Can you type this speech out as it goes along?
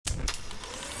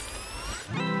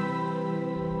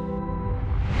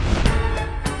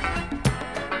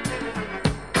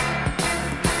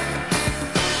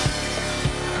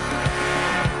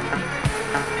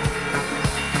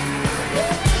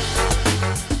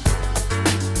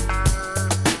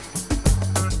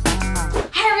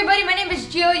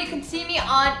Gio. You can see me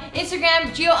on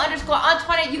Instagram,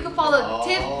 Gio_Antoinette. You can follow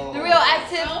Tiff, the real at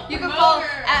Tiff. You can follow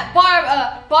at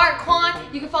Bar Quan.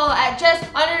 You can follow at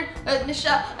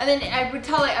Nisha, and then I would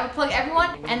plug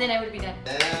everyone, and then I would be done.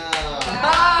 Nice.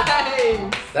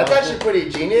 That's actually pretty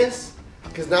genius.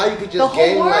 Because now you could just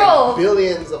gain world. like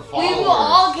billions of followers. We will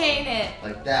all gain it.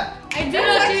 Like that. I did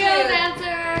Gio's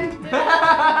answer.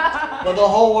 But the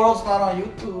whole world's not on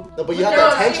YouTube. No, but you have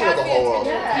the attention of the whole world.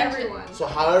 Everyone. So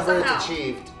however it's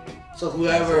achieved. So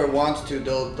whoever wants to,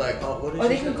 they'll like, oh, what is it? Or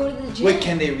they can go to the gym. Wait,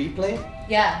 can they replay?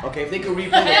 Yeah. Okay, if they could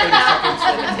replay the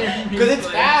 30 seconds, because it's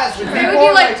fast. They would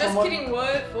be like, just kidding,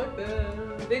 what? Fuck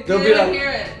that. They'll be like, hear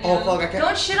it. Oh fuck, I can't.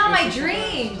 Don't shit on my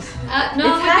dreams.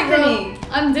 No, it's happening.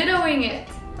 I'm dittoing it.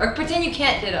 Or pretend you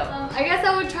can't ditto. I guess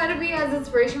I would try to be as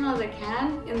inspirational as I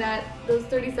can in those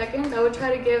 30 seconds. I would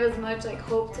try to give as much like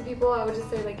hope to people. I would just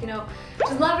say like, you know,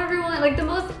 just love everyone. Like the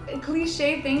most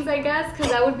cliche things, I guess, because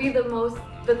that would be the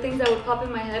things that would pop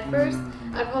in my head first.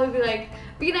 I'd probably be like,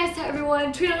 be nice to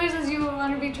everyone, treat others as you would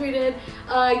want to be treated.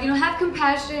 You know, have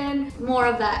compassion. More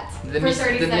of that. The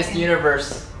Miss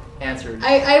Universe answers.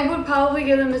 I would probably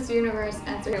give the Miss Universe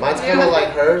answer. Mine's kind of like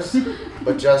hers,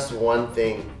 but just one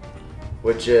thing.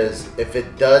 Which is, if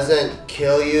it doesn't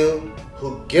kill you,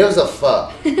 who gives a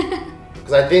fuck?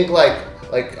 Because I think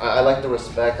I like the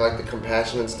respect, I like the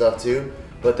compassion and stuff too.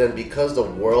 But then because the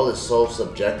world is so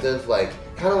subjective, like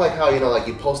kind of like how, you know, like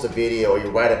you post a video or you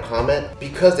write a comment,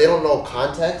 because they don't know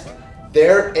context,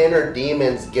 their inner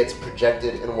demons gets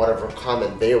projected in whatever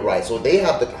comment they write. So they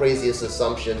have the craziest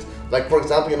assumptions. Like for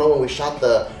example, you know, when we shot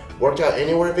the Workout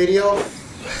Anywhere video,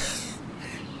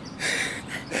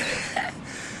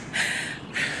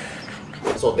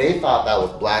 so they thought that was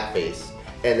blackface,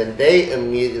 and then they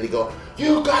immediately go,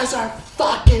 "You guys are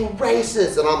fucking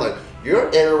racist," and I'm like, "Your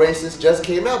inner racist just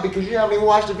came out because you haven't even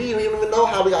watched the video. You don't even know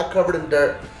how we got covered in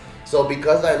dirt." So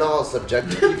because I know how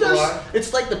subjective people are,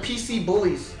 it's like the PC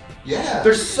bullies. Yeah,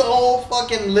 they're so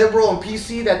fucking liberal and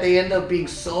PC that they end up being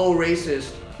so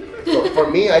racist. So for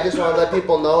me, I just want to let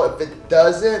people know, if it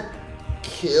doesn't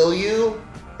kill you,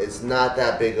 it's not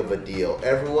that big of a deal.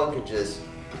 Everyone can just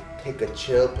take a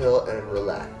chill pill and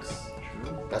relax.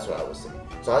 That's what I was saying.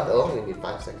 So I only need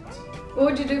 5 seconds. What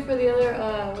would you do for the other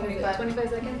 25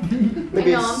 seconds?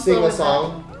 Maybe sing a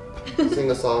song. Sing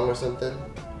a song or something.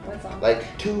 What song?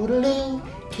 Like toodaloo,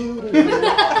 toodaloo,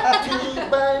 two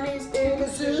bunnies in a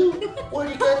zoo. What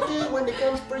are you gonna do when it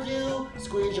comes for you?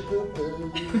 Squeeze your poo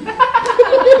poo. I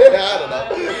don't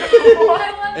know.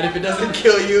 And if it doesn't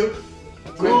kill you,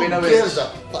 who gives a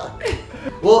fuck?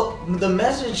 Well, the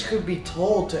message could be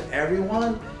told to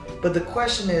everyone, but the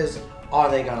question is, are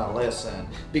they gonna listen?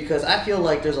 Because I feel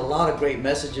like there's a lot of great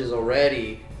messages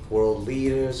already. World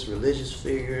leaders, religious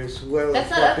figures, whoever. That's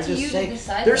not up to you to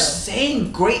decide. They're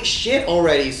saying great shit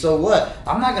already. So what?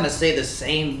 I'm not gonna say the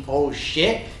same old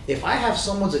shit. If I have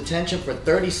someone's attention for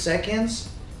 30 seconds,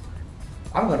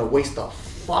 I'm gonna waste the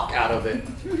fuck out of it.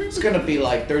 It's gonna be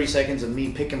like 30 seconds of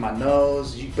me picking my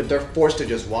nose, but they're forced to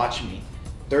just watch me.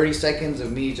 30 seconds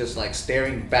of me just like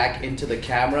staring back into the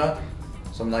camera,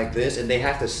 something like this, and they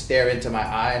have to stare into my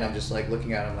eye, and I'm just like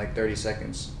looking at them like 30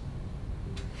 seconds.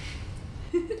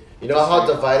 You know how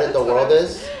divided the world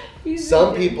is?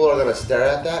 Some people are gonna stare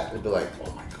at that and be like, "Oh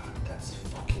my god, that's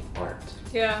fucking art."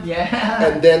 Yeah. Yeah.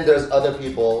 And then there's other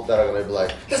people that are gonna be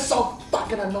like, "That's so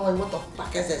fucking annoying. What the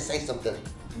fuck is it? Say something."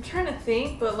 I'm trying to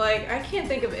think, but like I can't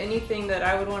think of anything that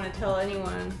I would want to tell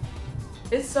anyone.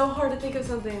 It's so hard to think of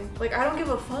something. Like I don't give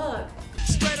a fuck.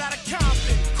 Straight out of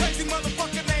Compton, crazy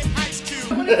motherfucker named Ice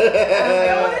Cube. I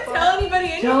don't want to tell anybody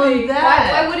anything. Tell them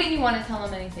that. Why wouldn't you want to tell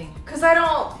them anything? Cause I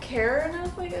don't care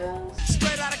enough, I guess.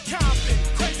 Straight out of Compton,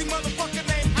 crazy motherfucker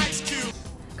named Ice Cube.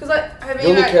 Cause I mean,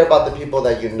 You only care about the people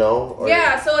that you know? Or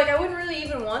yeah, so like I wouldn't really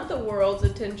even want the world's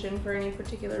attention for any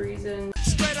particular reason.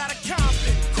 Straight out of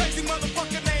Compton, crazy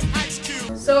motherfucker named Ice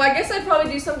Cube. So I guess I'd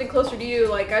probably do something closer to you.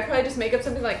 Like I'd probably just make up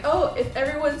something like, oh, if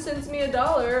everyone sends me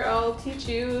 $1, I'll teach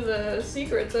you the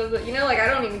secrets of it. You know, like I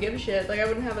don't even give a shit. Like I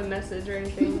wouldn't have a message or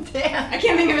anything. Damn. I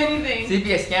can't think of anything. So you'd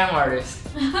be a scam artist.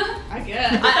 I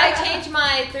guess. I changed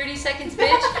my 30 seconds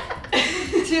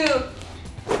bitch to,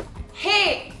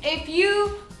 hey, if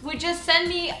you would just send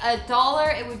me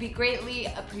 $1, it would be greatly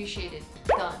appreciated.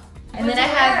 Done. And then I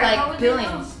have like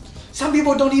billions. Some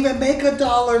people don't even make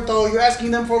 $1 though. You're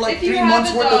asking them for like 3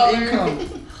 months worth of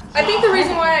income. I think the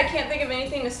reason why I can't think of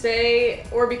anything to say,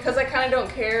 or because I kind of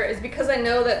don't care, is because I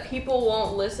know that people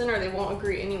won't listen or they won't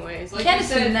agree anyways. Like you can't you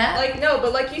said, assume that. Like no,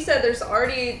 but like you said, there's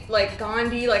already like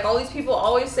Gandhi, like all these people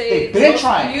always say They've been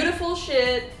trying. beautiful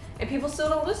shit, and people still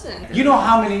don't listen. You know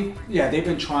how many? Yeah, they've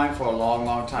been trying for a long,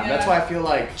 long time. That's why I feel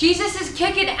like Jesus is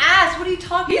kicking ass. What are you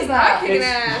talking He's about? not kicking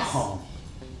ass. no,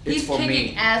 it's He's for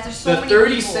kicking me. ass. There's so The many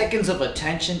 30 people. seconds of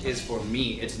attention is for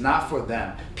me. It's not for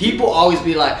them. People always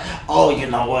be like, oh, you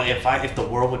know what? If the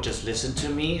world would just listen to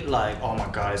me, like, oh my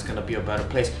God, it's gonna be a better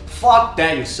place. Fuck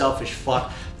that, you selfish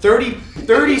fuck.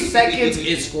 30 seconds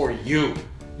is for you.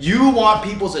 You want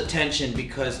people's attention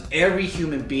because every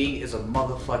human being is a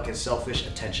motherfucking selfish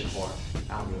attention whore.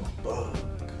 I don't give a fuck.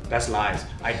 That's lies.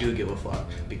 I do give a fuck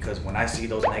because when I see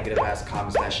those negative ass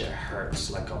comments, that shit hurts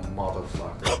like a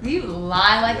motherfucker. You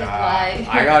lie like a fly.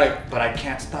 I got it, but I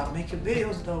can't stop making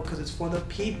videos though because it's for the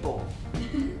people.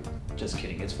 Just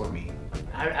kidding, it's for me.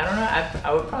 I don't know.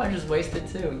 I would probably just waste it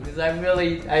too because I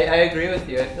agree with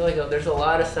you. I feel like there's a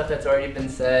lot of stuff that's already been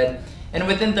said. And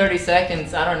within 30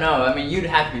 seconds, I don't know. I mean, you'd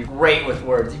have to be great with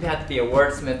words. You'd have to be a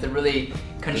wordsmith to really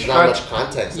construct. There's not much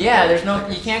context. Yeah,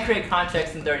 you can't create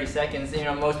context in 30 seconds. You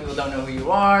know, most people don't know who you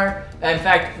are. In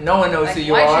fact, no one knows Like, who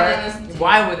you why should are. they listen to you?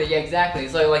 Why would they? Yeah, exactly.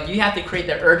 So like, you have to create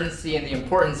the urgency and the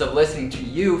importance of listening to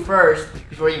you first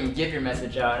before you even give your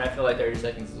message out. And I feel like 30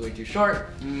 seconds is way too short.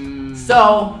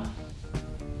 So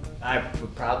I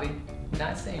would probably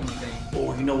not say anything.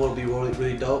 Or you know what would be really,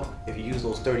 really dope? If you use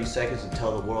those 30 seconds to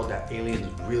tell the world that aliens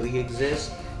really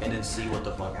exist and then see what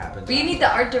the fuck happens. But you need the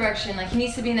art direction. Like, he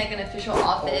needs to be in like an official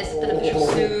office, an official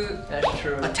suit. That's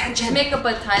true. Just make up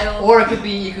a title. Or it could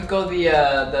be, you could go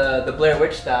the Blair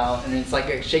Witch style, and it's like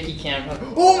a shaky cam.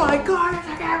 Oh my God!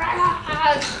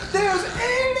 There's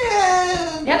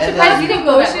aliens! Yeah, I'm If surprised I you could didn't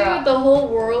go that negotiate with route. the whole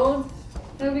world,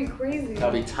 that'd be crazy.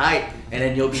 That'll be tight. And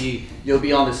then you'll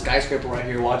be on the skyscraper right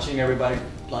here watching everybody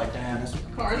like, damn, that's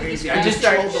crazy. I just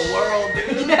trolled the world,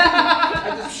 dude.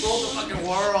 I just trolled the fucking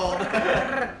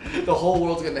world. The whole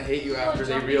world's gonna hate you after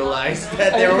they realize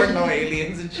that there were no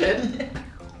aliens and shit.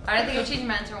 I think I'll change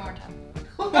my answer one more time.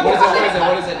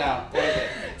 What is it now? What is it?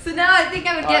 So now I think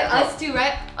I would get us two,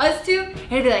 right? Us two,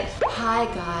 and it'd be like, hi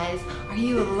guys, are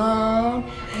you alone?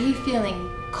 Are you feeling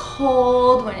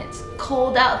cold when it's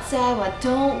cold outside? Well,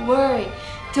 don't worry.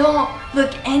 Don't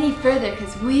look any further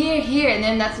because we're here. And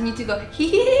then that's when you two go, hee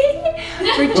hee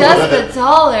hee. For just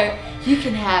 $1, you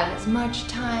can have as much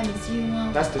time as you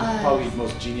want. That's the with us. probably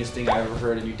most genius thing I ever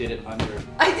heard, and you did it under.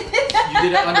 I did You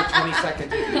did it under 20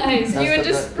 seconds. Nice. You would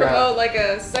just promote like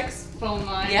a sex phone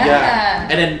line. Yeah.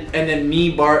 And then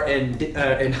me, Bart, and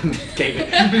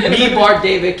David, me, Bart,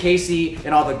 David, Casey,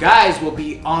 and all the guys will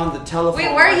be on the telephone.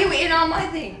 Wait, why are you in on my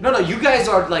thing? No, you guys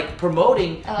are like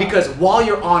promoting because while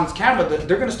you're on camera,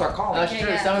 they're gonna start calling. That's Okay,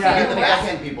 true. yeah. Some of You you need the back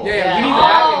end people. Yeah, we need the Oh,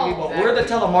 back end people. We're the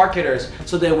telemarketers.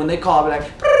 So then when they call, I'll be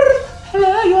like,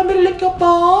 hello, you want me to lick your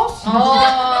balls?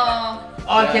 Oh.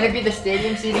 Oh, can it be the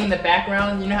stadium seating in the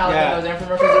background? You know how Yeah. those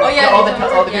infomercials are? Oh, yeah, all the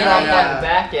those people yeah, on yeah. the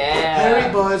back, yeah.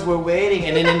 Hurry, boys, we're waiting.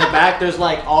 And then in the back, there's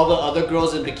like all the other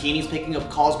girls in bikinis picking up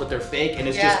calls, but they're fake. And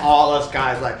it's just Yeah. all us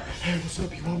guys like, hey, what's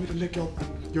up? You want me to lick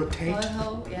your taint?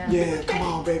 Butthole, yeah. Yeah, come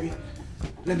on, baby.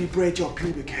 Let me braid your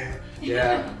pubic hair.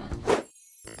 Yeah.